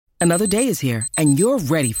Another day is here, and you're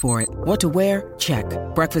ready for it. What to wear? Check.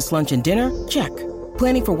 Breakfast, lunch, and dinner? Check.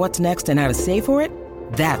 Planning for what's next and how to save for it?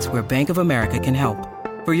 That's where Bank of America can help.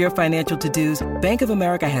 For your financial to-dos, Bank of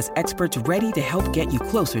America has experts ready to help get you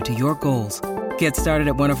closer to your goals. Get started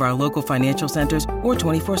at one of our local financial centers or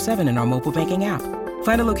 24/7 in our mobile banking app.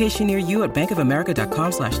 Find a location near you at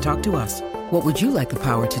bankofamerica.com/talktous. What would you like the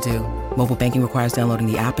power to do? Mobile banking requires downloading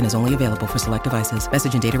the app and is only available for select devices.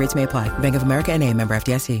 Message and data rates may apply. Bank of America N.A., member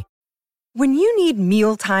FDIC. When you need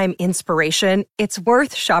mealtime inspiration, it's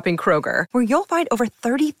worth shopping Kroger, where you'll find over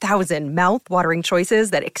 30,000 mouth-watering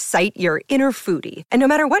choices that excite your inner foodie. And no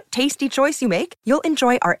matter what tasty choice you make, you'll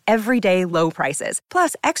enjoy our everyday low prices,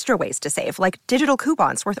 plus extra ways to save, like digital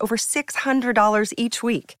coupons worth over $600 each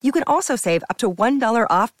week. You can also save up to $1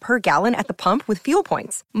 off per gallon at the pump with fuel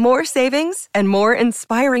points. More savings and more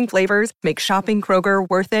inspiring flavors make shopping Kroger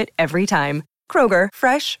worth it every time. Kroger,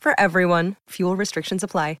 fresh for everyone. Fuel restrictions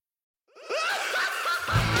apply.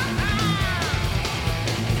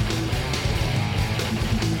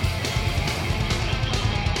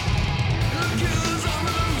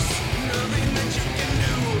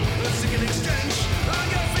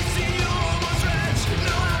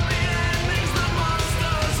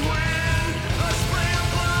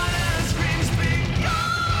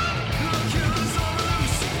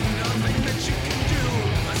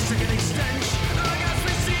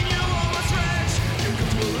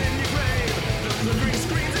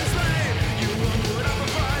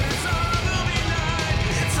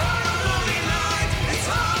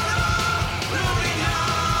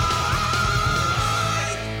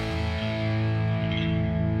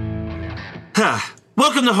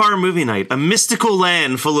 Welcome to Horror Movie Night, a mystical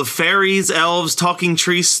land full of fairies, elves, talking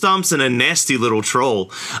tree stumps, and a nasty little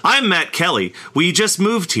troll. I'm Matt Kelly. We just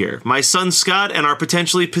moved here. My son Scott and our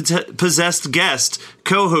potentially possessed guest,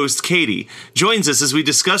 co-host Katie, joins us as we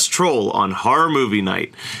discuss Troll on Horror Movie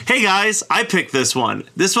Night. Hey guys, I picked this one.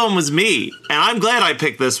 This one was me, and I'm glad I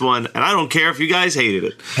picked this one, and I don't care if you guys hated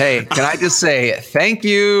it. Hey, can I just say thank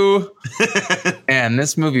you? And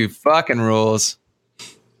this movie fucking rules.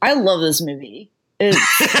 I love this movie. It's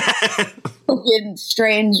fucking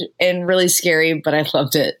strange and really scary, but I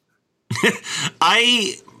loved it.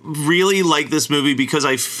 I really like this movie because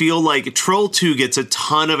I feel like Troll 2 gets a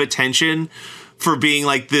ton of attention for being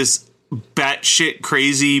like this batshit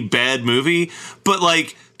crazy bad movie, but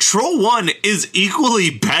like Troll 1 is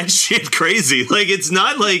equally batshit crazy. Like, it's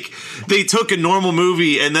not like they took a normal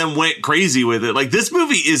movie and then went crazy with it. Like, this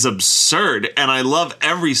movie is absurd, and I love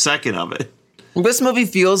every second of it. This movie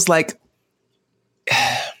feels like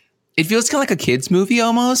it feels kind of like a kid's movie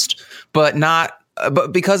almost, but not.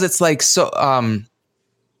 But because it's like so,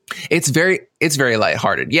 it's very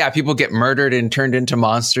lighthearted. Yeah, people get murdered and turned into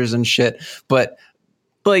monsters and shit, but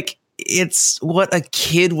like it's what a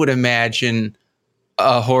kid would imagine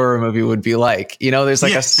a horror movie would be like. You know, there's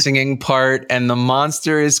like a singing part, and the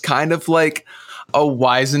monster is kind of like a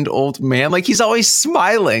wizened old man. Like, he's always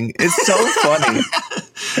smiling. It's so funny.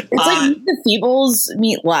 It's like the Feebles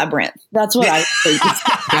meet Labyrinth. That's what I think.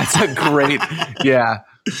 That's a great, yeah.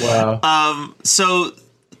 Wow. So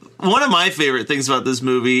one of my favorite things about this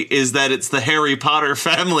movie is that it's the Harry Potter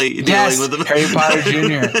family dealing with them. Harry Potter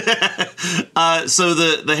Jr. So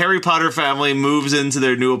the Harry Potter family moves into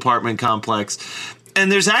their new apartment complex,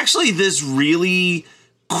 and there's actually this really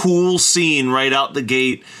cool scene right out the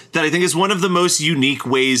gate that I think is one of the most unique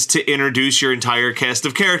ways to introduce your entire cast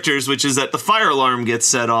of characters, which is that the fire alarm gets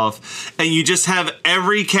set off, and you just have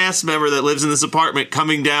every cast member that lives in this apartment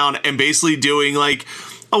coming down and basically doing like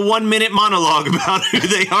a 1-minute monologue about who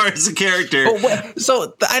they are as a character.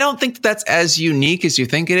 So I don't think that's as unique as you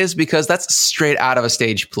think it is, because that's straight out of a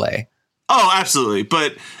stage play. Oh, absolutely.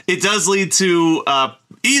 But it does lead to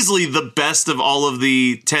easily the best of all of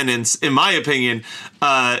the tenants, in my opinion,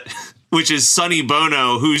 which is Sonny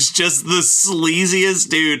Bono, who's just the sleaziest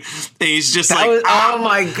dude. And he's just oh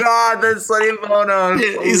my God, that's Sonny Bono.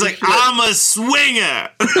 He's like, I'm a swinger.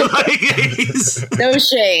 No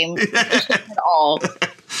shame. No shame at all.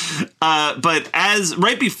 But as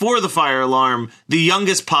right before the fire alarm, the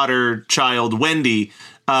youngest Potter child, Wendy,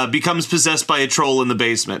 becomes possessed by a troll in the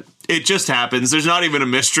basement. It just happens. There's not even a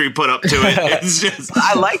mystery put up to it. It's just.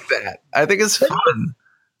 I like that. I think it's fun.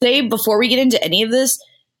 Say, before we get into any of this,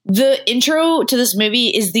 the intro to this movie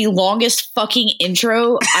is the longest fucking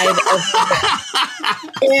intro I've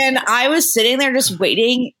ever. And I was sitting there just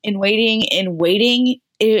waiting and waiting and waiting.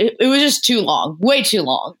 It was just too long, way too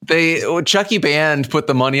long. Chucky Band put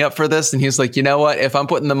the money up for this, and he's like, you know what? If I'm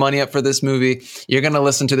putting the money up for this movie, you're going to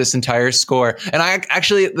listen to this entire score. And I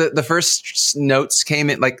actually, the first notes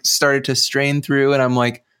came in, like started to strain through, and I'm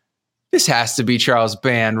like, this has to be Charles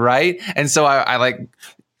Band, right? And so I like,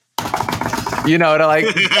 you know, to like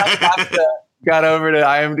got over to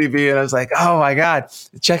IMDb and I was like, oh my God,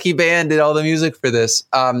 Chucky Band did all the music for this.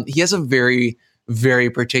 He has a very, very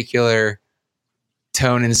particular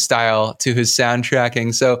tone and style to his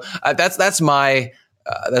soundtracking. So that's my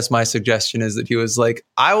suggestion, is that he was like,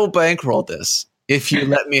 I will bankroll this if you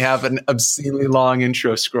let me have an obscenely long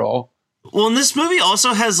intro scroll. Well, and this movie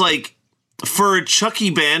also has, like, for a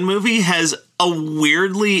Chucky Band movie, has a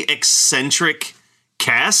weirdly eccentric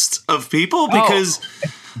cast of people because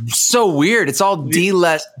so weird. It's all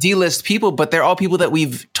D-list people, but they're all people that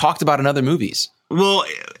we've talked about in other movies. Well,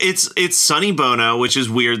 it's Sonny Bono, which is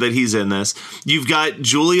weird that he's in this. You've got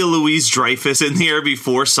Julia Louis-Dreyfus in here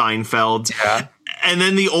before Seinfeld. Yeah. And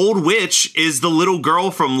then the old witch is the little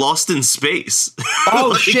girl from Lost in Space. Oh,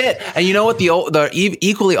 like, shit. And you know what the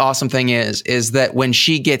equally awesome thing is that when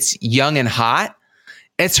she gets young and hot,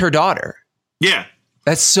 it's her daughter. Yeah.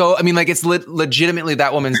 That's so, I mean, like, it's legitimately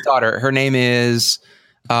that woman's daughter. Her name is,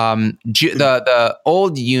 the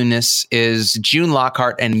old Eunice is June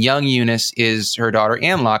Lockhart, and young Eunice is her daughter,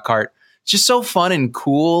 Anne Lockhart. It's just so fun and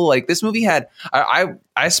cool. Like, this movie had,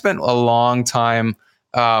 I spent a long time,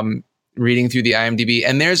 reading through the IMDb,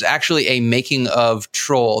 and there's actually a making of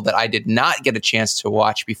Troll that I did not get a chance to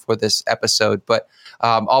watch before this episode, but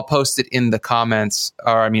I'll post it in the comments,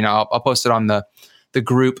 or I mean, I'll post it on the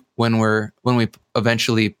group when we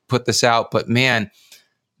eventually put this out. But man,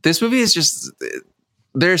 this movie is just,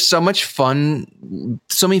 there's so much fun,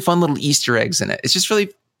 so many fun little Easter eggs in it. It's just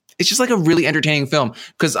like a really entertaining film.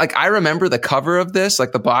 Cause like, I remember the cover of this,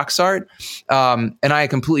 like the box art. And I had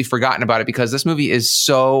completely forgotten about it because this movie is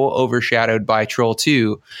so overshadowed by Troll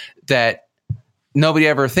 2 that nobody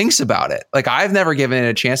ever thinks about it. Like, I've never given it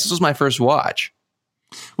a chance. This was my first watch.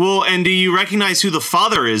 Well, and do you recognize who the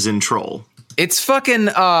father is in Troll? It's fucking,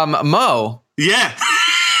 Mo. Yeah.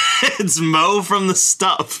 It's Mo from The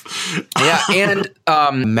Stuff. Yeah. And,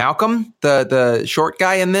 Malcolm, the short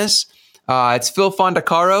guy in this, it's Phil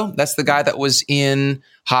Fondacaro. That's the guy that was in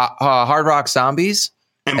Hard Rock Zombies.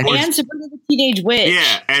 And Sabrina the Teenage Witch.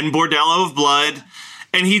 Yeah, and Bordello of Blood.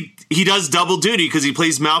 And he does double duty because he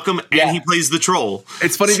plays Malcolm and he plays the troll.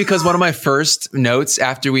 It's funny because one of my first notes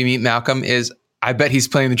after we meet Malcolm is, I bet he's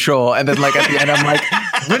playing the troll. And then like at the end, I'm like,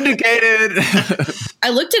 vindicated. I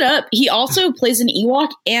looked it up. He also plays an Ewok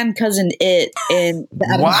and Cousin It in the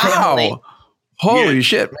Addams Family. Holy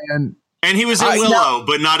shit, man. And he was in Willow,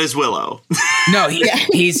 but not as Willow. No,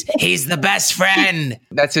 he's the best friend.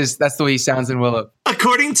 That's the way he sounds in Willow.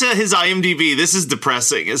 According to his IMDb, this is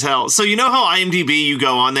depressing as hell. So you know how IMDb, you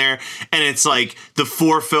go on there and it's like the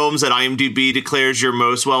 4 films that IMDb declares you're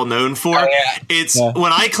most well known for. Oh, yeah.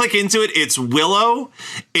 When I click into it, it's Willow.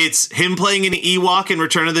 It's him playing an Ewok in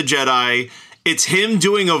Return of the Jedi. It's him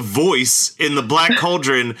doing a voice in The Black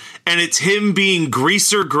Cauldron, and it's him being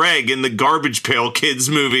Greaser Greg in the Garbage Pail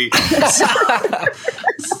Kids movie. So,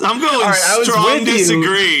 I'm going strong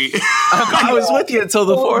disagree. I was with you until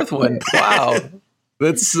the 4th one. Wow.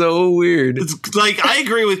 That's so weird. It's like, I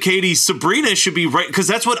agree with Katie. Sabrina should be right, because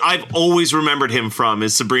that's what I've always remembered him from,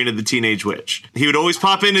 is Sabrina the Teenage Witch. He would always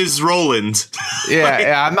pop in as Roland.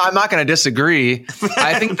 Yeah, I'm not going to disagree.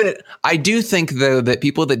 I do think, though, that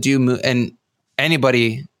people that do, and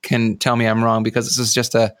anybody can tell me I'm wrong because this is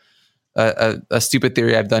just a stupid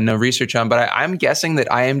theory I've done no research on, but I'm guessing that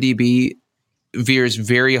IMDb veers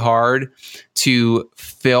very hard to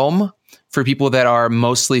film for people that are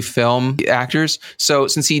mostly film actors. So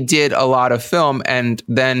since he did a lot of film and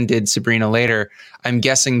then did Sabrina later, I'm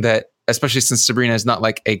guessing that, especially since Sabrina is not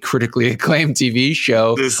like a critically acclaimed TV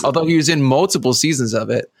show, although he was in multiple seasons of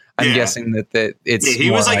it, I'm guessing that it's he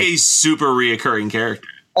was like a super reoccurring character.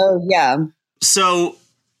 Oh yeah. So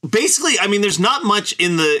basically, I mean, there's not much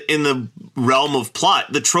in the realm of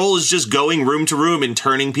plot. The troll is just going room to room and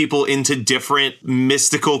turning people into different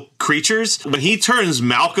mystical creatures. When he turns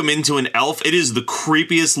Malcolm into an elf, it is the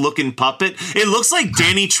creepiest looking puppet. It looks like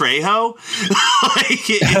Danny Trejo.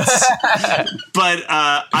 But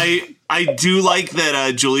I do like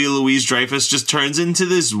that Julia Louis-Dreyfus just turns into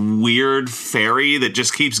this weird fairy that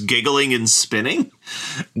just keeps giggling and spinning.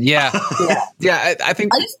 Yeah. I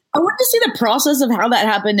think I wanted to see the process of how that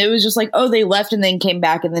happened. It was just like, oh, they left and then came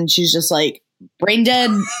back, and then she's just like brain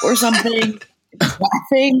dead or something,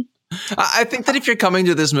 laughing. I think that if you're coming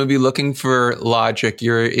to this movie looking for logic,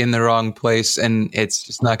 you're in the wrong place, and it's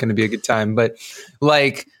just not going to be a good time. But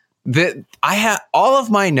like I have all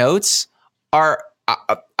of my notes are.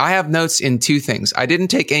 I have notes in 2 things. I didn't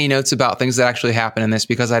take any notes about things that actually happen in this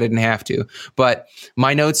because I didn't have to. But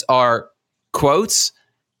my notes are quotes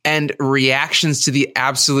and reactions to the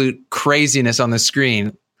absolute craziness on the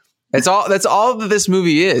screen. That's all that this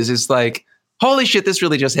movie is. It's like, holy shit, this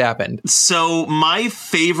really just happened. So my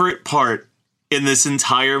favorite part in this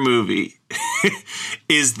entire movie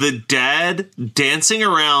is the dad dancing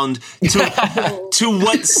around to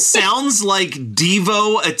what sounds like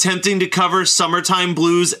Devo attempting to cover Summertime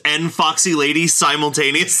Blues and Foxy Lady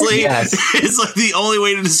simultaneously. Yes. It's like the only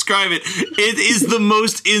way to describe it. It is the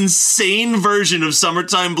most insane version of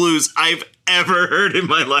Summertime Blues I've ever heard in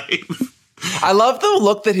my life. I love the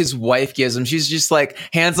look that his wife gives him. She's just like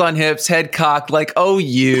hands on hips, head cocked, like, oh,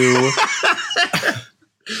 you.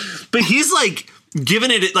 But he's like giving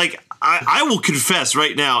it like, I will confess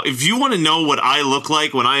right now, if you want to know what I look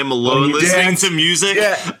like when I am alone listening to music,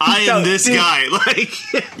 I am this guy.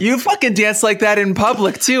 Like, you fucking dance like that in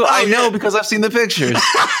public too. I know because I've seen the pictures.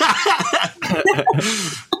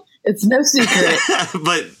 It's no secret.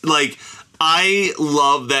 But like, I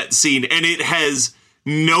love that scene, and it has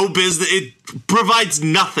no business. It provides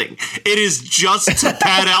nothing. It is just to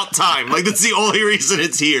pad out time. Like, that's the only reason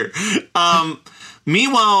it's here.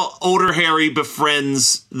 Meanwhile, older Harry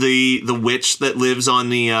befriends the witch that lives on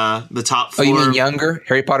the top floor. Oh, you mean younger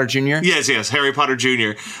Harry Potter Jr.? Yes, Harry Potter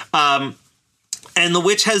Jr. And the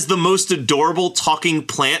witch has the most adorable talking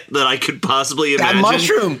plant that I could possibly imagine. That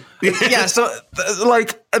mushroom. Yeah. So,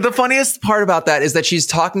 like, the funniest part about that is that she's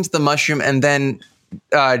talking to the mushroom, and then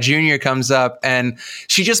Junior comes up and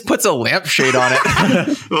she just puts a lampshade on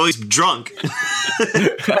it. Well, he's drunk.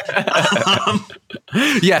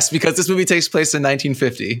 Yes, because this movie takes place in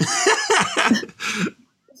 1950.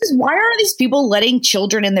 Why aren't these people letting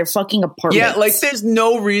children in their fucking apartments? Yeah, like there's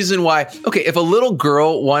no reason why. Okay, if a little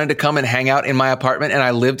girl wanted to come and hang out in my apartment and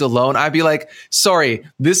I lived alone, I'd be like, sorry,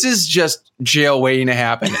 this is just jail waiting to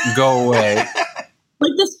happen. Go away.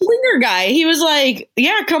 Like the swinger guy, he was like,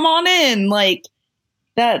 yeah, come on in. Like,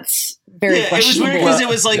 that's very questionable. It was weird because it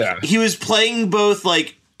was like he was playing both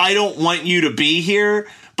like, I don't want you to be here,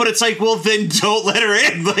 but it's like, well, then don't let her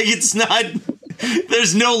in. Like, it's not,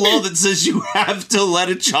 there's no law that says you have to let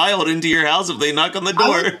a child into your house if they knock on the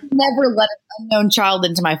door. I would never let an unknown child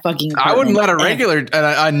into my fucking apartment. I wouldn't let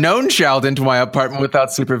a known child into my apartment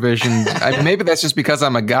without supervision. Maybe that's just because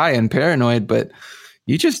I'm a guy and paranoid, but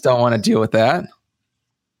you just don't want to deal with that.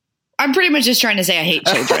 I'm pretty much just trying to say I hate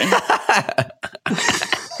children.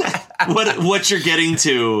 What you're getting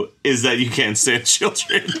to is that you can't stand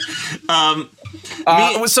children.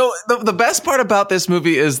 So the best part about this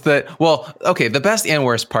movie is that, well, okay, the best and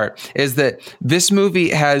worst part is that this movie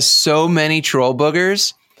has so many troll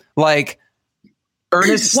boogers. Like,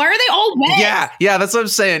 Ernest. Why are they all wet? Yeah, that's what I'm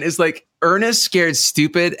saying. Is like Ernest Scared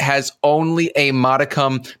Stupid has only a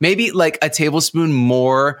modicum, maybe like a tablespoon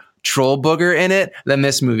more troll booger in it than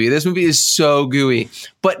this movie. This movie is so gooey,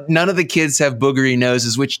 but none of the kids have boogery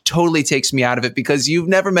noses, which totally takes me out of it because you've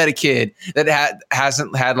never met a kid that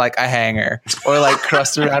hasn't had like a hanger or like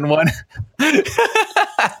crust around one.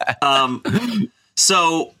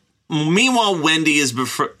 So meanwhile, Wendy is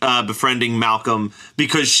befriending Malcolm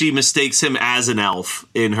because she mistakes him as an elf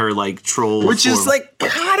in her like troll which form. Is like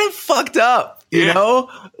kind of fucked up, you know?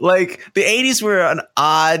 Like the 80s were an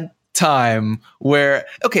odd time where,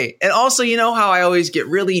 okay, and also, you know how I always get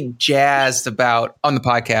really jazzed about on the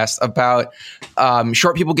podcast about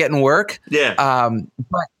short people getting work? Yeah.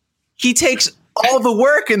 But he takes all the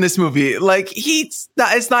work in this movie. Like it's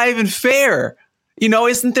not even fair. You know,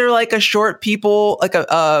 isn't there like a short people, like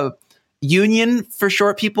a union for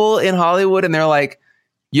short people in Hollywood? And they're like,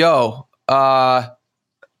 yo,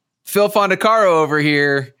 Phil Fondacaro over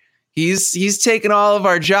here, he's taking all of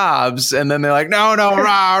our jobs. And then they're like, no,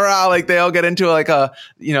 rah. Like they all get into like a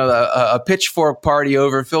pitchfork party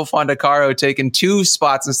over Phil Fondacaro taking 2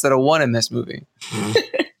 spots instead of 1 in this movie.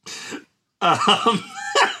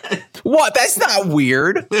 What? That's not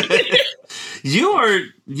weird. You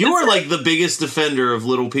are like the biggest defender of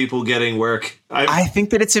little people getting work. I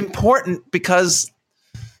think that it's important because,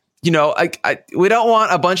 you know, we don't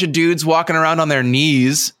want a bunch of dudes walking around on their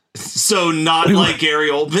knees. So not like Gary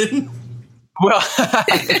Oldman? Well,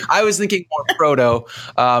 I was thinking more Frodo.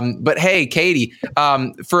 But hey, Katie,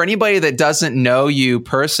 for anybody that doesn't know you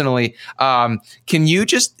personally, can you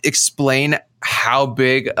just explain how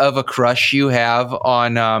big of a crush you have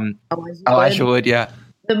on Elijah Wood? Yeah.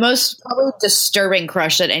 The most probably disturbing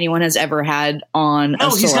crush that anyone has ever had on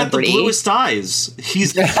a celebrity. He's got the bluest eyes.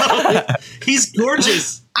 He's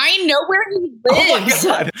gorgeous. I know where he lives. Oh my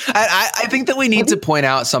God. I think that we need to point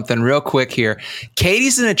out something real quick here.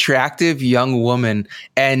 Katie's an attractive young woman,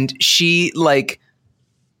 and she like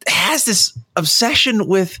has this obsession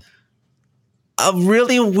with a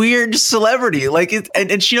really weird celebrity. Like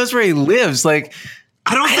and she knows where he lives. Like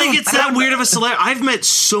I don't think it's that weird of a celebrity. I've met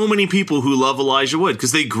so many people who love Elijah Wood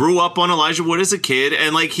because they grew up on Elijah Wood as a kid,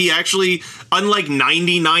 and like he actually, unlike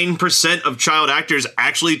 99% of child actors,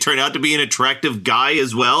 actually turned out to be an attractive guy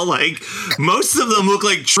as well. Like most of them look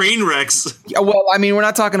like train wrecks. Yeah, well, I mean, we're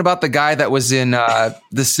not talking about the guy that was in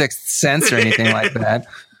The Sixth Sense or anything like that.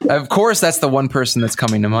 Of course, that's the one person that's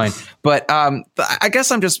coming to mind. But I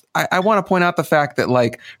guess I want to point out the fact that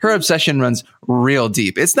like her obsession runs real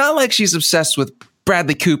deep. It's not like she's obsessed with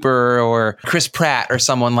Bradley Cooper or Chris Pratt or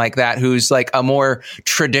someone like that, who's like a more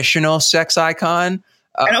traditional sex icon.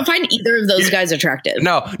 I don't find either of those guys attractive.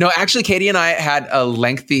 No. Actually, Katie and I had a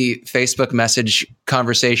lengthy Facebook message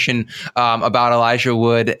conversation about Elijah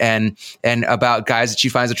Wood and about guys that she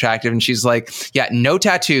finds attractive. And she's like, yeah, no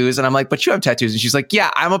tattoos. And I'm like, but you have tattoos. And she's like,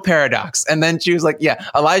 yeah, I'm a paradox. And then she was like, yeah,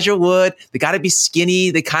 Elijah Wood, they got to be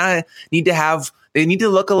skinny. They kind of need to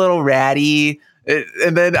look a little ratty.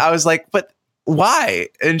 And then I was like, but why?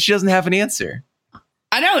 And she doesn't have an answer.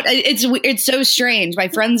 I know it's so strange. My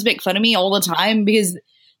friends make fun of me all the time because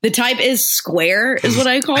the type is square, is what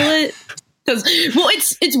I call it. Because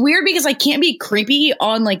it's weird because I can't be creepy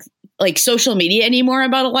on like social media anymore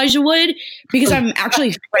about Elijah Wood because I'm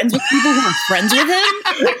actually friends with people who are friends with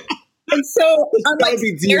him, and so I'm like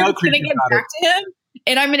scared I'm gonna get back to him,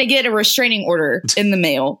 and I'm gonna get a restraining order in the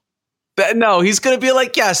mail. No, he's going to be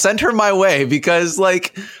like, yeah, send her my way, because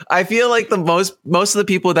like I feel like the most of the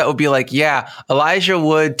people that would be like, yeah, Elijah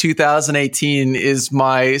Wood 2018 is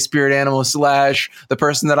my spirit animal / the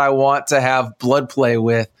person that I want to have blood play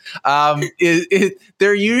with.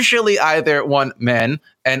 They're usually either men,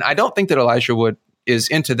 and I don't think that Elijah Wood is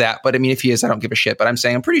into that, but I mean, if he is, I don't give a shit. But I'm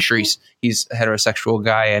saying I'm pretty sure he's a heterosexual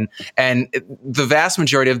guy, and the vast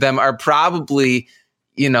majority of them are probably,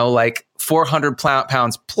 you know, like 400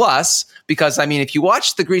 pounds plus, because I mean, if you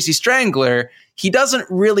watch The Greasy Strangler, he doesn't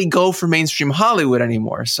really go for mainstream Hollywood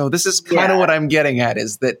anymore. So this is kind of what I'm getting at,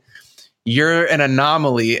 is that you're an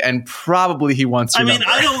anomaly, and probably he wants your number.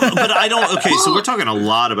 I don't. Okay, so we're talking a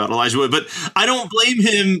lot about Elijah Wood, but I don't blame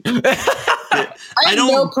him. I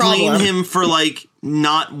don't blame him for like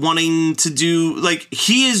not wanting to do, like,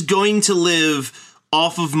 he is going to live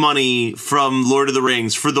off of money from Lord of the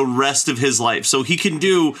Rings for the rest of his life. So he can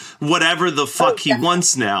do whatever the fuck he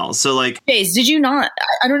wants now. So like, Chase, did you not?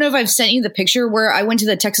 I don't know if I've sent you the picture where I went to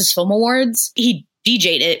the Texas Film Awards. He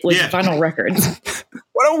DJ'd it with vinyl records.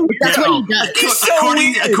 That's what he does.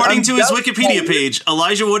 According to his Wikipedia page,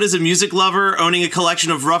 Elijah Wood is a music lover owning a collection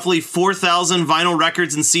of roughly 4,000 vinyl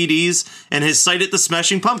records and CDs, and has cited the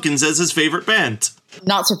Smashing Pumpkins as his favorite band.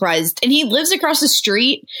 Not surprised. And he lives across the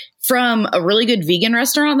street from a really good vegan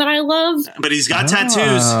restaurant that I love. But he's got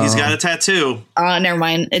tattoos. He's got a tattoo. Never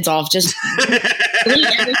mind. It's off. Just what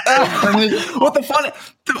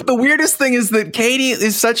the weirdest thing is that Katie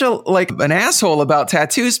is such an asshole about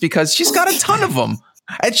tattoos, because she's got a ton of them.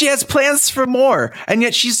 And she has plans for more. And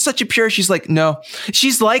yet she's such a pure. She's like, no.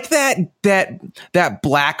 She's like that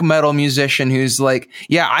black metal musician who's like,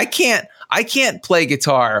 yeah, I can't play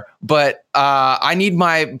guitar, but I need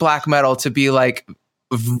my black metal to be like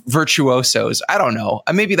virtuosos. I don't know.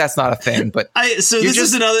 Maybe that's not a thing, but one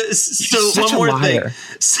more thing.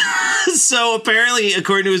 So apparently,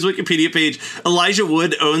 according to his Wikipedia page, Elijah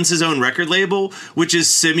Wood owns his own record label, which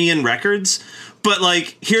is Simeon Records. But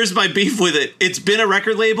like, here's my beef with it. It's been a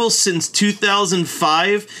record label since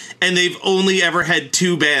 2005, and they've only ever had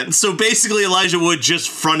 2 bands. So basically, Elijah Wood just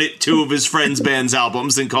fronted 2 of his friends' bands'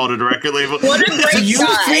 albums and called it a record label. What a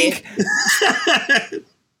great guy.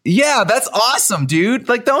 Yeah, that's awesome, dude.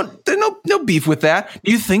 Like, there's no beef with that.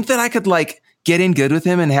 Do you think that I could like get in good with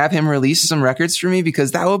him and have him release some records for me?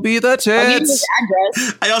 Because that would be the tits. I'll give his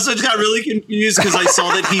address. I also just got really confused because I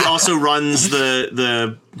saw that he also runs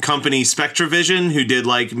the company Spectravision, who did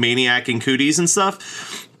like Maniac and Cooties and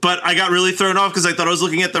stuff. But I got really thrown off because I thought I was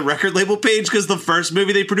looking at the record label page, because the first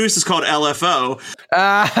movie they produced is called LFO.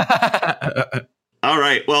 All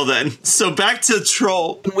right, well then. So back to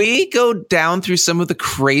Troll. Can we go down through some of the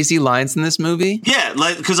crazy lines in this movie? Yeah,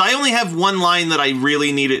 because I only have one line that I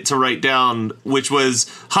really needed to write down, which was,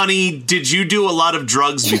 honey, did you do a lot of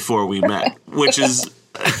drugs before we met? Which is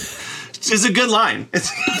a good line.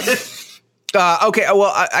 Okay,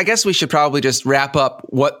 well, I guess we should probably just wrap up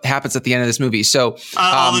what happens at the end of this movie. So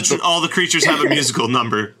all the creatures have a musical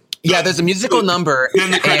number. Yeah, there's a musical number.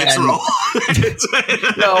 Then the credits roll.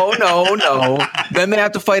 No. Then they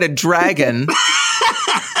have to fight a dragon.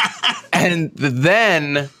 And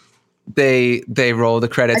then they roll the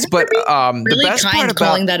credits. But really the best part about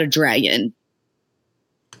calling that a dragon.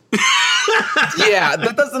 Yeah,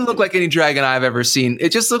 that doesn't look like any dragon I've ever seen.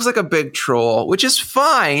 It just looks like a big troll, which is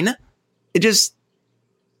fine.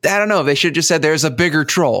 I don't know. They should have just said there's a bigger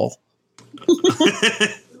troll.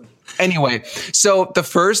 Anyway, so the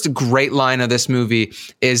first great line of this movie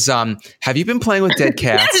is, have you been playing with dead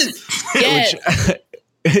cats? Yes.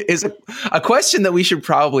 Which is a question that we should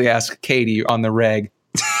probably ask Katie on the reg.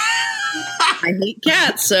 I hate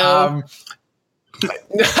cats, so.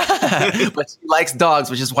 But she likes dogs,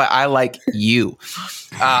 which is why I like you.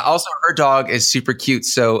 Also, her dog is super cute.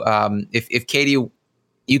 So if Katie,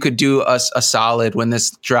 you could do us a solid when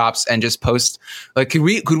this drops and just post, like, could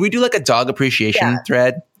we do like a dog appreciation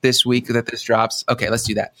thread this week that this drops? Okay, let's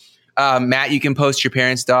do that. Matt, you can post your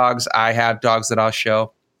parents' dogs. I have dogs that I'll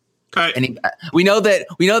show. All right. And we know that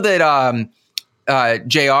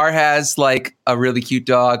JR has like a really cute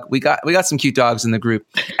dog. We got some cute dogs in the group.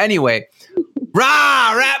 Anyway,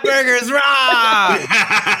 rah, rat burgers, rah.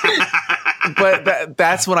 But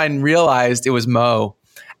that's when I realized it was Mo.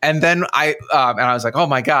 And then I was like, oh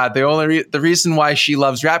my God, the reason why she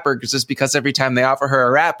loves rat burgers is because every time they offer her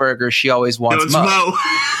a rat burger, she always wants Mo.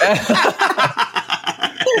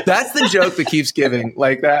 That's the joke that keeps giving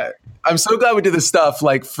like that. I'm so glad we did this stuff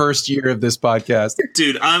like first year of this podcast.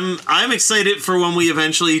 Dude, I'm excited for when we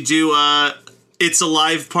eventually do It's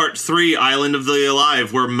Alive Part 3, Island of the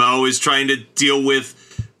Alive, where Mo is trying to deal with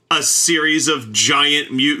a series of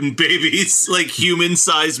giant mutant babies, like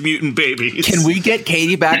human-sized mutant babies. Can we get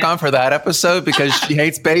Katie back on for that episode? Because she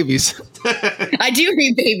hates babies. I do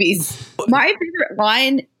hate babies. My favorite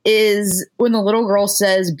line is when the little girl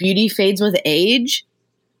says beauty fades with age.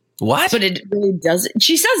 What? But it really doesn't.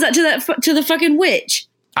 She says that to the fucking witch.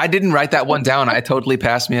 I didn't write that one down. I totally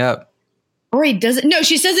passed me up. Or he doesn't. No,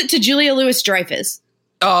 she says it to Julia Louis-Dreyfus.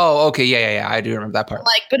 Oh, okay. Yeah. I do remember that part.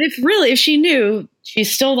 Like, but if she knew,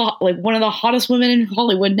 she's still one of the hottest women in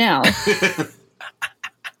Hollywood now.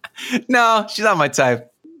 No, she's not my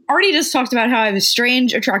type. Already just talked about how I have a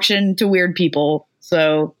strange attraction to weird people.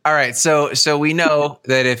 So, all right. So we know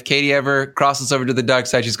that if Katie ever crosses over to the dark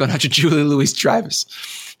side, she's going after Julia Louis-Dreyfus.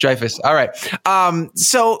 All right.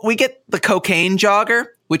 So we get the cocaine jogger,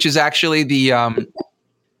 which is actually the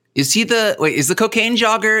is the cocaine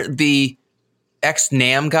jogger the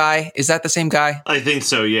ex-NAM guy? Is that the same guy? I think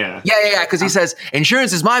so, yeah. Yeah, because he says,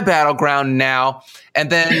 insurance is my battleground now. And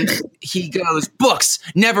then he goes, books,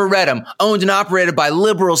 never read them, owned and operated by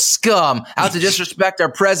liberal scum, out to disrespect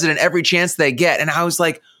our president every chance they get. And I was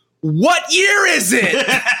like, what year is it?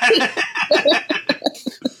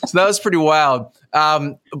 So that was pretty wild.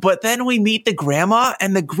 But then we meet the grandma,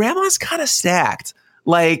 and the grandma's kind of stacked.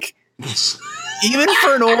 Like, even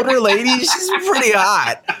for an older lady, she's pretty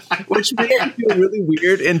hot, which made me feel really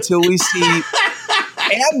weird until we see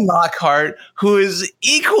Anne Lockhart, who is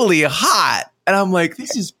equally hot. And I'm like,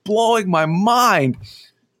 this is blowing my mind.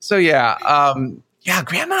 So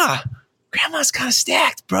grandma's kind of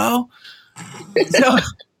stacked, bro. So,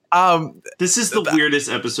 this is the weirdest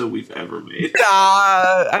episode we've ever made.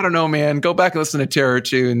 I don't know, man. Go back and listen to Terror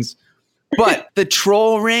Tunes. But the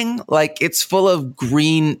troll ring, like, it's full of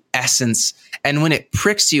green essence. And when it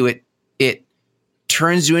pricks you, it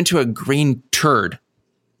turns you into a green turd.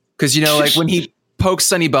 Because, like when he pokes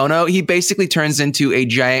Sonny Bono, he basically turns into a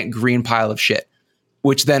giant green pile of shit,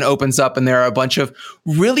 which then opens up and there are a bunch of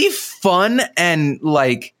really fun and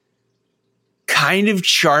like kind of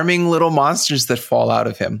charming little monsters that fall out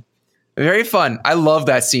of him. Very fun. I love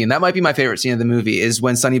that scene. That might be my favorite scene of the movie, is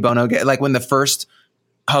when Sonny Bono when the first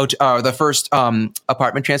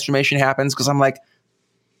apartment transformation happens, because I'm like,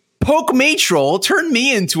 poke me, troll, turn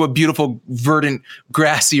me into a beautiful verdant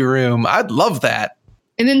grassy room. I'd love that.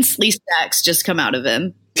 And then sleeve stacks just come out of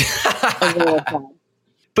him.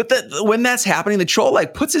 But when that's happening, the troll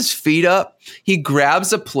like puts his feet up, he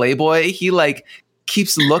grabs a Playboy, he like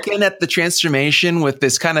keeps looking at the transformation with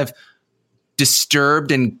this kind of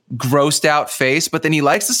disturbed and grossed out face, but then he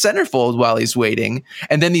likes the centerfold while he's waiting,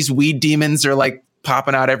 and then these weed demons are like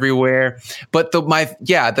popping out everywhere. But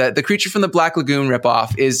the Creature from the Black Lagoon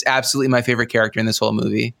ripoff is absolutely my favorite character in this whole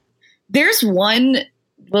movie. There's one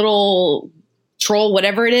little troll,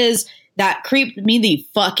 whatever it is, that creeped me the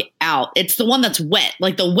fuck out. It's the one that's wet,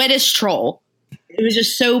 like the wettest troll. It was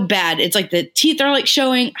just so bad. It's like the teeth are like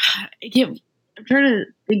showing. I'm trying to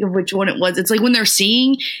think of which one it was. It's like when they're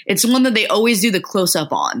seeing, it's the one that they always do the close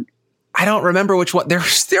up on. I don't remember which one. There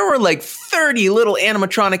were like 30 little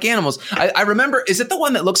animatronic animals. I remember. Is it the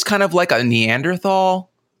one that looks kind of like a Neanderthal?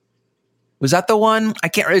 Was that the one? I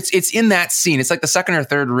can't. It's in that scene. It's like the second or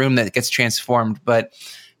third room that gets transformed. But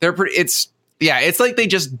they're pretty. It's like they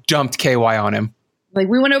just dumped KY on him. Like,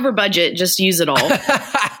 we went over budget. Just use it all.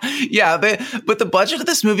 Yeah, but the budget of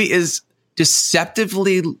this movie is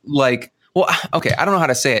deceptively like. Well, okay, I don't know how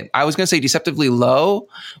to say it. I was going to say deceptively low,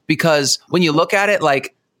 because when you look at it,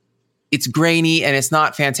 like, it's grainy and it's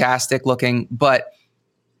not fantastic looking, but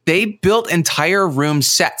they built entire room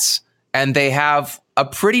sets and they have a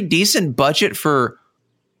pretty decent budget for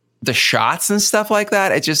the shots and stuff like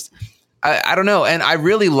that. It just, I don't know. And I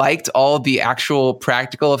really liked all of the actual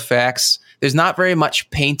practical effects. There's not very much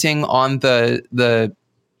painting on the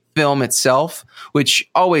film itself, which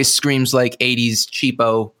always screams like 80s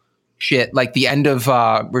cheapo shit. Like the end of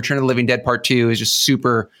Return of the Living Dead Part 2 is just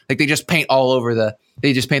super, like they just paint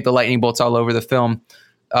the lightning bolts all over the film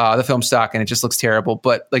stock, and it just looks terrible.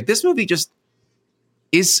 But like this movie just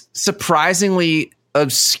is surprisingly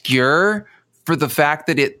obscure for the fact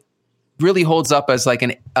that it really holds up as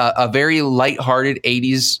like a very lighthearted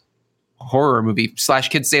 80s horror movie /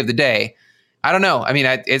 Kids Save the Day. I don't know. I mean,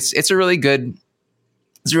 it's a really good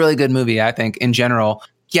movie, I think, in general.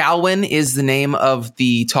 Galwin is the name of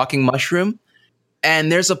the talking mushroom.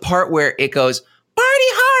 And there's a part where it goes,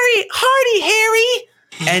 Hardy, Harry.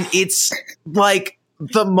 And it's like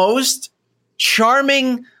the most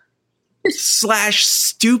charming /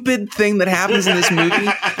 stupid thing that happens in this movie.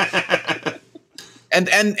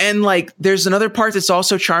 And like, there's another part that's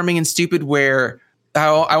also charming and stupid where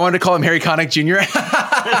I wanted to call him Harry Connick Jr.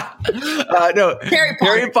 No,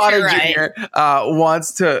 Harry Potter Jr.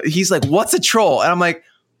 Wants to, he's like, what's a troll? And I'm like,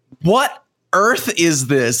 what earth is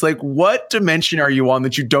this? Like, what dimension are you on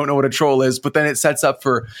that you don't know what a troll is? But then it sets up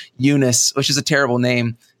for Eunice, which is a terrible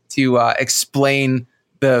name, to explain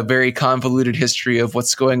the very convoluted history of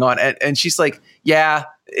what's going on. And she's like, yeah,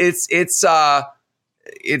 it's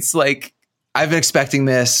like, I've been expecting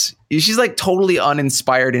this. She's like totally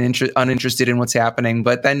uninspired and uninterested in what's happening.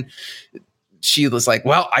 But then she was like,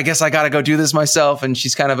 well, I guess I got to go do this myself. And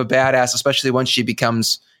she's kind of a badass, especially once she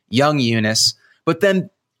becomes young Eunice. But then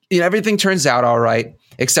everything turns out all right,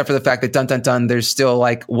 except for the fact that dun, dun, dun, there's still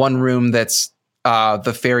like one room that's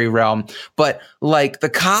the fairy realm. But like the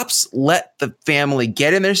cops let the family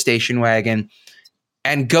get in their station wagon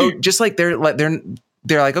and go, just like they're like,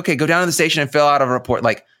 okay, go down to the station and fill out a report.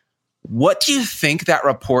 Like, what do you think that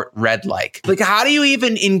report read like? Like, how do you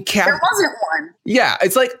even There wasn't one. Yeah,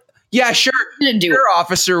 it's like, yeah, sure,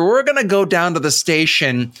 officer, we're gonna go down to the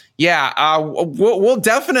station. Yeah, we'll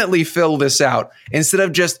definitely fill this out. Instead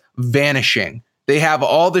of just vanishing, they have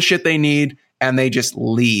all the shit they need and they just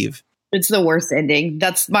leave. It's the worst ending.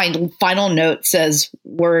 That's my final note, says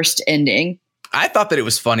worst ending. I thought that it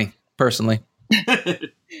was funny, personally. They're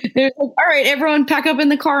like, all right, everyone pack up in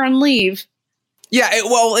the car and leave. Yeah,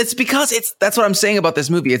 it's because that's what I'm saying about this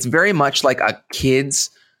movie. It's very much like a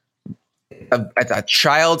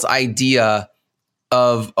child's idea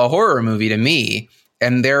of a horror movie to me.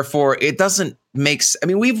 And therefore it doesn't make I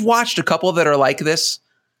mean, we've watched a couple that are like this.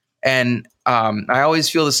 And I always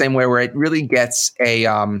feel the same way, where it really gets a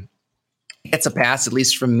pass, at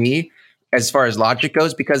least from me, as far as logic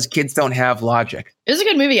goes, because kids don't have logic. It was a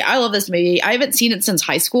good movie. I love this movie. I haven't seen it since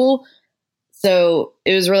high school. So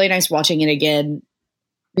it was really nice watching it again,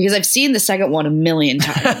 because I've seen the second one a million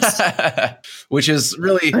times. Which is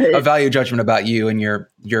really a value judgment about you and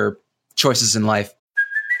your choices in life.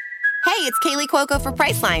 Hey, it's Kaylee Cuoco for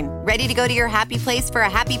Priceline. Ready to go to your happy place for a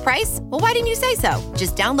happy price? Well, why didn't you say so?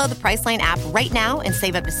 Just download the Priceline app right now and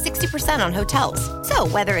save up to 60% on hotels. So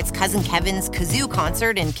whether it's Cousin Kevin's Kazoo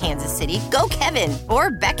Concert in Kansas City, go Kevin, or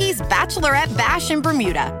Becky's Bachelorette Bash in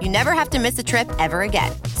Bermuda, you never have to miss a trip ever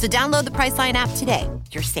again. So download the Priceline app today.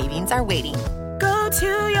 Your savings are waiting. Go to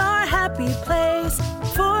your happy place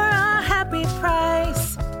for a happy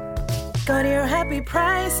price. Go to your happy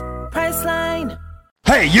price, Priceline.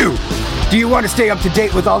 Hey, you! Do you want to stay up to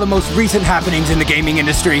date with all the most recent happenings in the gaming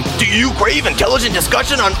industry? Do you crave intelligent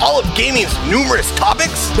discussion on all of gaming's numerous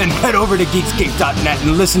topics? Then head over to Geekscape.net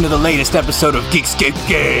and listen to the latest episode of Geekscape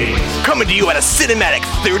Games. Coming to you at a cinematic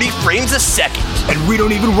 30 frames a second. And we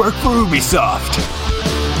don't even work for Ubisoft.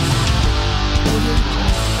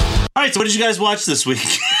 All right, so what did you guys watch this week?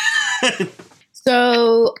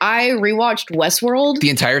 So I rewatched Westworld. The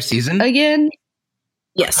entire season? Again.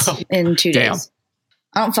 Yes, in 2 days. Damn.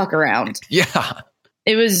 I don't fuck around. Yeah.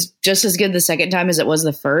 It was just as good the second time as it was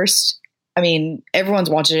the first. I mean, everyone's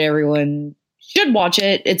watching it. Everyone should watch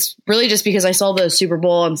it. It's really just because I saw the Super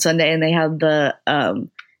Bowl on Sunday and they had the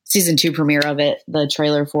season 2 premiere of it, the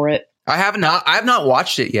trailer for it. I have not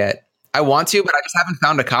watched it yet. I want to, but I just haven't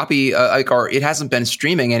found a copy, or it hasn't been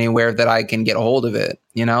streaming anywhere that I can get a hold of it.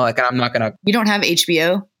 You know, like I'm not going to. You don't have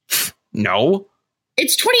HBO? No.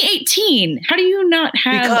 It's 2018. How do you not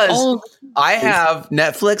have because all of I have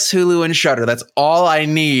Netflix, Hulu, and Shudder. That's all I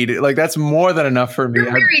need. Like, that's more than enough for me.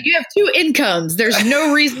 You're married. You have 2 incomes. There's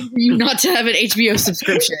no reason for you not to have an HBO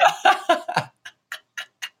subscription.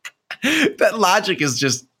 That logic is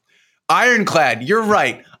just ironclad. You're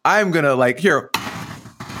right. I'm gonna like here.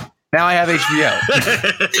 Now I have HBO.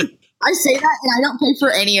 I say that, and I don't pay for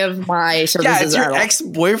any of my services. Yeah, it's your at all.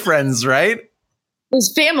 ex-boyfriend's, right?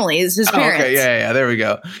 His family's, his parents. Okay, yeah, there we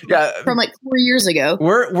go. Yeah, from like 4 years ago.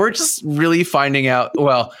 We're just really finding out.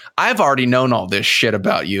 Well, I've already known all this shit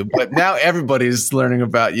about you, but now everybody's learning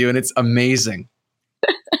about you, and it's amazing.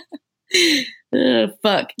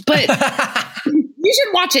 Fuck, but you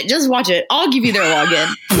should watch it. Just watch it. I'll give you their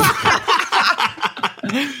login.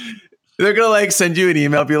 They're gonna like send you an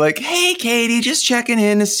email, be like, "Hey, Katie, just checking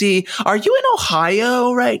in to see, are you in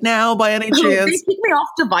Ohio right now by any chance?" They kick me off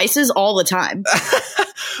devices all the time.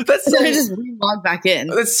 That's so, I just re-log back in.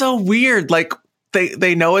 That's so weird. Like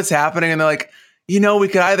they know what's happening, and they're like, we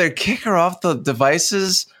could either kick her off the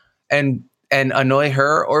devices and annoy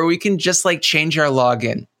her, or we can just like change our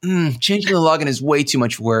login. Changing the login is way too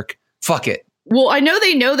much work. Fuck it. Well, I know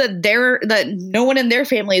they know that no one in their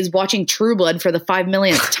family is watching True Blood for the 5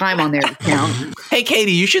 millionth time on their account. Hey,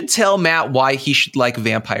 Katie, you should tell Matt why he should like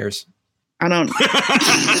vampires. I don't.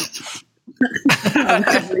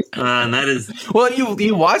 And that is well,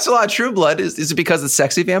 you watch a lot of True Blood. Is it because it's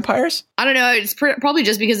sexy vampires? I don't know. It's probably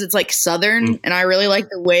just because it's like Southern, and I really like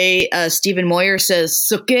the way Stephen Moyer says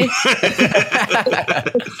 "suke."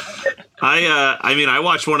 I mean, I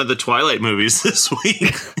watched one of the Twilight movies this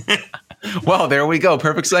week. Well, there we go.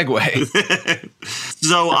 Perfect segue.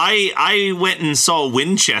 So I went and saw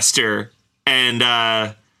Winchester, and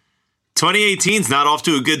 2018's not off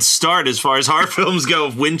to a good start as far as horror films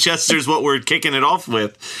go. Winchester's what we're kicking it off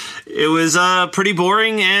with. It was pretty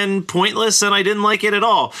boring and pointless, and I didn't like it at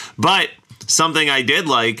all. But something I did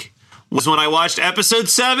like was when I watched episode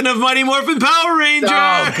 7 of Mighty Morphin Power Rangers.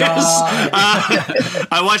 Oh, God.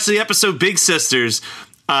 I watched the episode Big Sisters.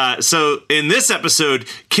 So in this episode,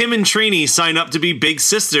 Kim and Trini sign up to be big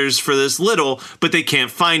sisters for this little, but they can't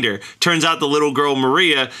find her. Turns out the little girl,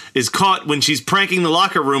 Maria, is caught when she's pranking the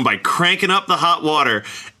locker room by cranking up the hot water.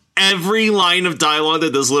 Every line of dialogue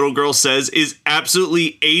that this little girl says is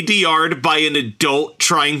absolutely ADR'd by an adult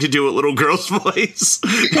trying to do a little girl's voice.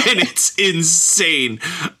 And it's insane.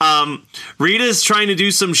 Rita's trying to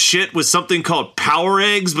do some shit with something called power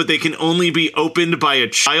eggs, but they can only be opened by a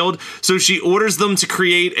child. So she orders them to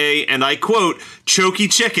create a, and I quote, choky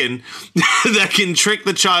chicken that can trick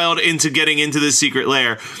the child into getting into the secret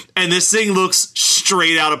lair. And this thing looks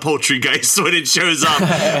straight out of Poultrygeist when it shows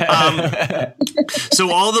up.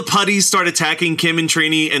 So all the putties start attacking Kim and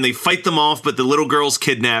Trini, and they fight them off, but the little girl's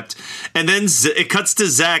kidnapped. And then it cuts to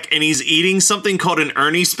Zach, and he's eating something called an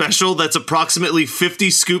Ernie special that's approximately 50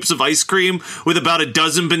 scoops of ice cream with about a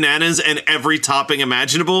dozen bananas and every topping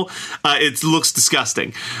imaginable. It looks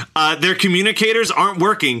disgusting. Their communicators aren't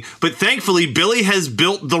working, but thankfully Billy has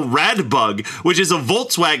built the Rad Bug, which is a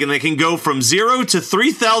Volkswagen that can go from 0 to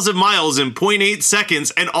 3,000 miles in 0.8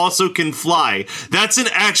 seconds and also can fly. That's an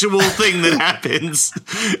actual thing that happens.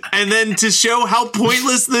 And then to show how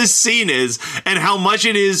pointless this scene is and how much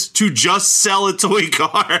it is to just sell a toy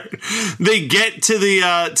car, they get to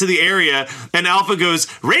the area and Alpha goes,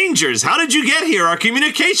 "Rangers, how did you get here? Our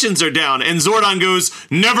communications are down." And Zordon goes,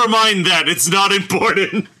 "Never mind that. It's not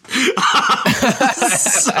important."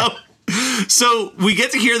 So we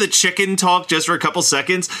get to hear the chicken talk just for a couple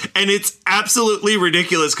seconds, and it's absolutely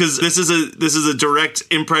ridiculous because this is a direct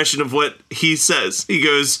impression of what he says. He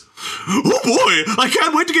goes, "Oh boy, I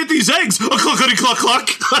can't wait to get these eggs! A cluckety cluck cluck!"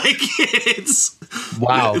 Like it's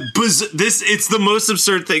wow. It's the most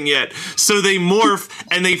absurd thing yet. So they morph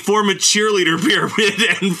and they form a cheerleader pyramid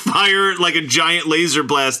and fire like a giant laser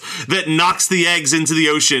blast that knocks the eggs into the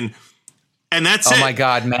ocean. And that's it. Oh my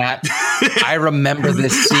God, Matt. I remember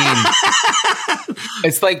this scene.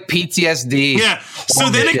 It's like PTSD. Yeah. So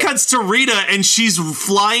then it cuts to Rita, and she's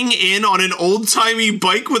flying in on an old-timey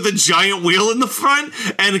bike with a giant wheel in the front.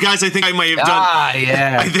 And guys, I think I may have done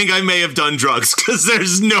I think I may have done drugs, because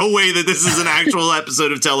there's no way that this is an actual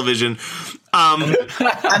episode of television. I'm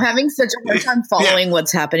having such a hard time following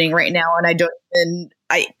what's happening right now, and I don't even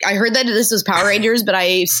I heard that this was Power Rangers, but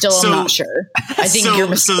I still am not sure. I think you're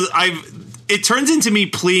mistaken. It turns into me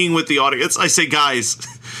pleading with the audience. I say, guys,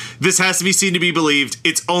 this has to be seen to be believed.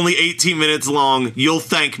 It's only 18 minutes long. You'll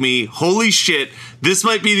thank me. Holy shit. This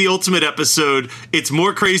might be the ultimate episode. It's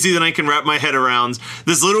more crazy than I can wrap my head around.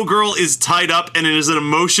 This little girl is tied up and it is a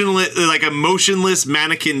motionless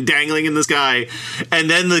mannequin dangling in the sky. And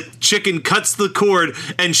then the chicken cuts the cord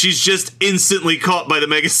and she's just instantly caught by the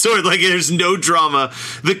Megazord. Like there's no drama.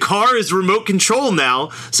 The car is remote control now.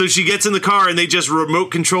 So she gets in the car and they just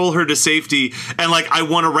remote control her to safety. And like, I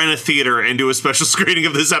want to rent a theater and do a special screening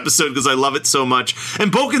of this episode because I love it so much.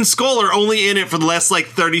 And Bulk and Skull are only in it for the last like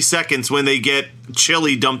 30 seconds when they get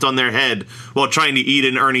chili dumped on their head while trying to eat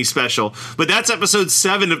an Ernie special. But that's episode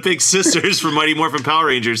 7 of Big Sisters from Mighty Morphin Power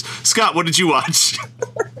Rangers. Scott, what did you watch?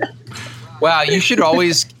 Wow, you should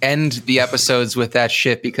always end the episodes with that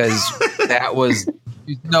shit because that was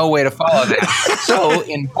no way to follow that. So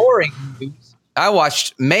in boring news, I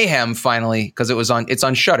watched Mayhem finally because it's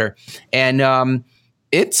on Shudder, and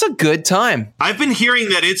it's a good time. I've been hearing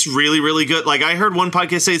that it's really, really good. Like I heard one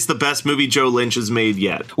podcast say it's the best movie Joe Lynch has made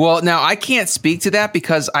yet. Well, now I can't speak to that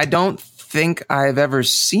because I don't think I've ever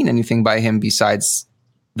seen anything by him besides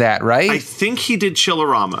that, right? I think he did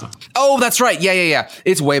Chillerama. Oh, that's right. Yeah.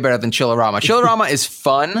 It's way better than Chillerama. Chillerama is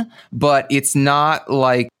fun, but it's not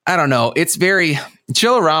like, I don't know.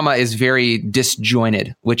 Chillerama is very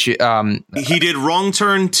disjointed, which he did Wrong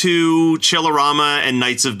Turn 2, Chillerama, and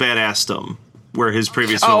Knights of Badassdom were his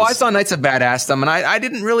previous films. Oh, I saw Knights of Badassdom, and I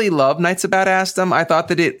didn't really love Knights of Badassdom. I thought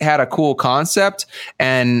that it had a cool concept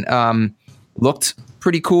and looked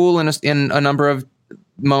pretty cool in a number of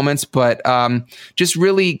moments, but just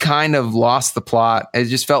really kind of lost the plot. It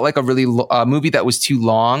just felt like a movie that was too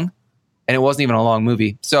long, and it wasn't even a long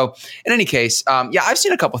movie. So in any case, I've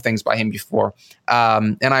seen a couple things by him before,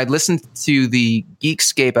 and I listened to the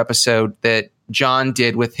Geekscape episode that John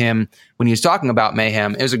did with him when he was talking about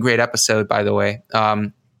Mayhem. It was a great episode, by the way.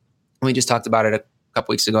 We just talked about it a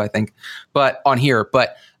couple weeks ago, I think, but on here,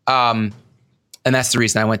 and that's the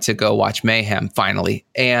reason I went to go watch Mayhem finally.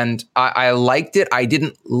 And I liked it. I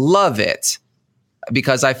didn't love it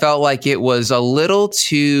because I felt like it was a little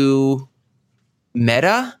too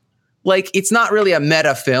meta. Like it's not really a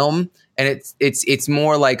meta film, and it's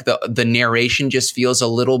more like the narration just feels a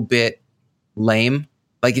little bit lame.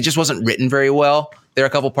 Like it just wasn't written very well. There are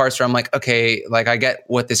a couple parts where I'm like, okay, like I get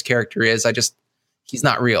what this character is. He's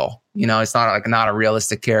not real. It's not a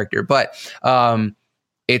realistic character, but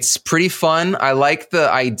it's pretty fun. I like the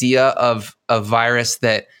idea of a virus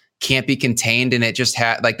that can't be contained, and it just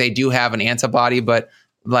they do have an antibody, but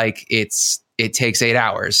like it takes 8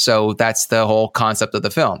 hours. So that's the whole concept of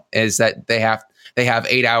the film, is that they have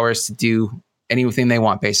 8 hours to do anything they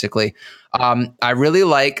want, basically. I really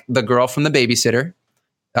like the girl from The Babysitter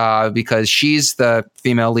because she's the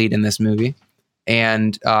female lead in this movie,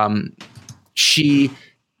 and she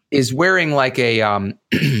is wearing like a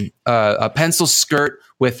pencil skirt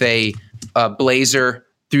with a blazer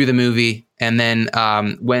through the movie. And then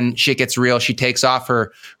when shit gets real, she takes off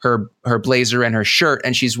her blazer and her shirt,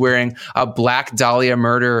 and she's wearing a Black Dahlia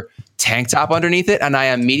Murder tank top underneath it. And I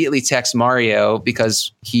immediately text Mario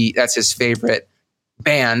because that's his favorite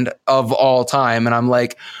band of all time. And I'm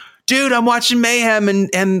like, dude, I'm watching Mayhem,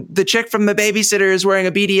 and the chick from The Babysitter is wearing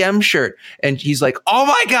a BDM shirt. And he's like, oh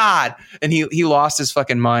my God. And he lost his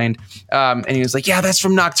fucking mind. And he was like, yeah, that's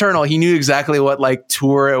from Nocturnal. He knew exactly what like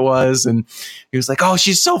tour it was. And he was like, oh,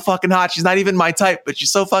 she's so fucking hot. She's not even my type, but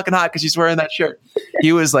she's so fucking hot because she's wearing that shirt.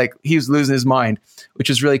 He was losing his mind, which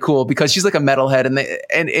was really cool because she's like a metalhead.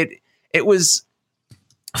 And it was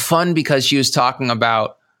fun because she was talking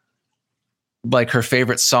about like her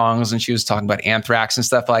favorite songs, and she was talking about Anthrax and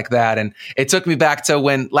stuff like that. And it took me back to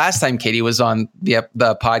when last time Katie was on the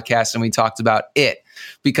podcast and we talked about it,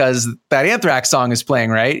 because that Anthrax song is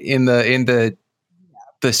playing right in the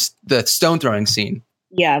stone throwing scene.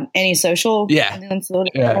 Yeah. Antisocial. Yeah.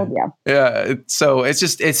 Yeah. So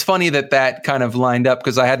it's funny that kind of lined up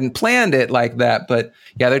because I hadn't planned it like that, but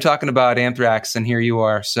yeah, they're talking about Anthrax and here you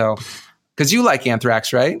are. So, cause you like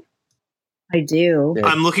Anthrax, right? I do.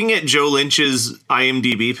 I'm looking at Joe Lynch's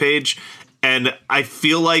IMDb page, and I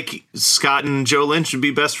feel like Scott and Joe Lynch would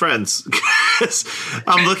be best friends.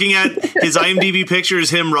 I'm looking at his IMDb pictures,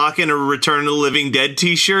 him rocking a Return of the Living Dead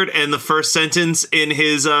t-shirt, and the first sentence in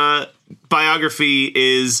his biography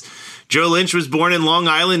is, Joe Lynch was born in Long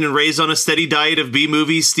Island and raised on a steady diet of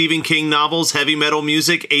B-movies, Stephen King novels, heavy metal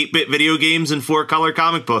music, 8-bit video games, and 4-color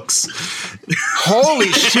comic books.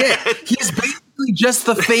 Holy shit. He's basically just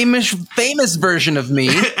the famous version of me.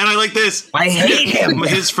 And I like this. I hate him.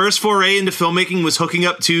 His first foray into filmmaking was hooking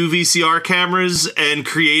up 2 VCR cameras and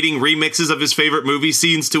creating remixes of his favorite movie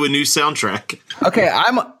scenes to a new soundtrack. Okay,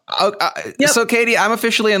 so Katie, I'm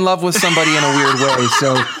officially in love with somebody in a weird way.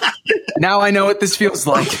 So now I know what this feels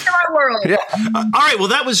like. World. Yeah. All right, well,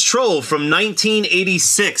 that was Troll from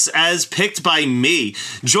 1986, as picked by me.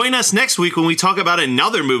 Join us next week when we talk about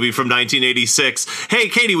another movie from 1986. Hey,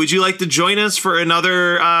 Katie, would you like to join us for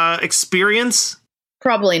another experience?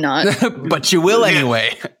 Probably not. But you will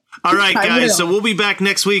anyway. Yeah. All right, guys, so we'll be back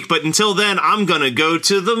next week. But until then, I'm going to go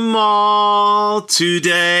to the mall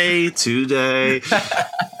today.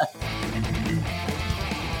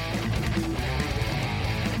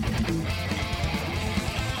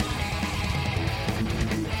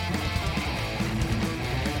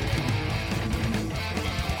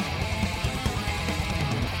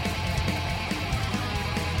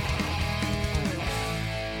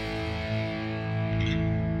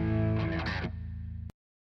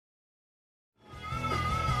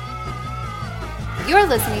 You're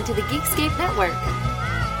listening to the Geekscape Network.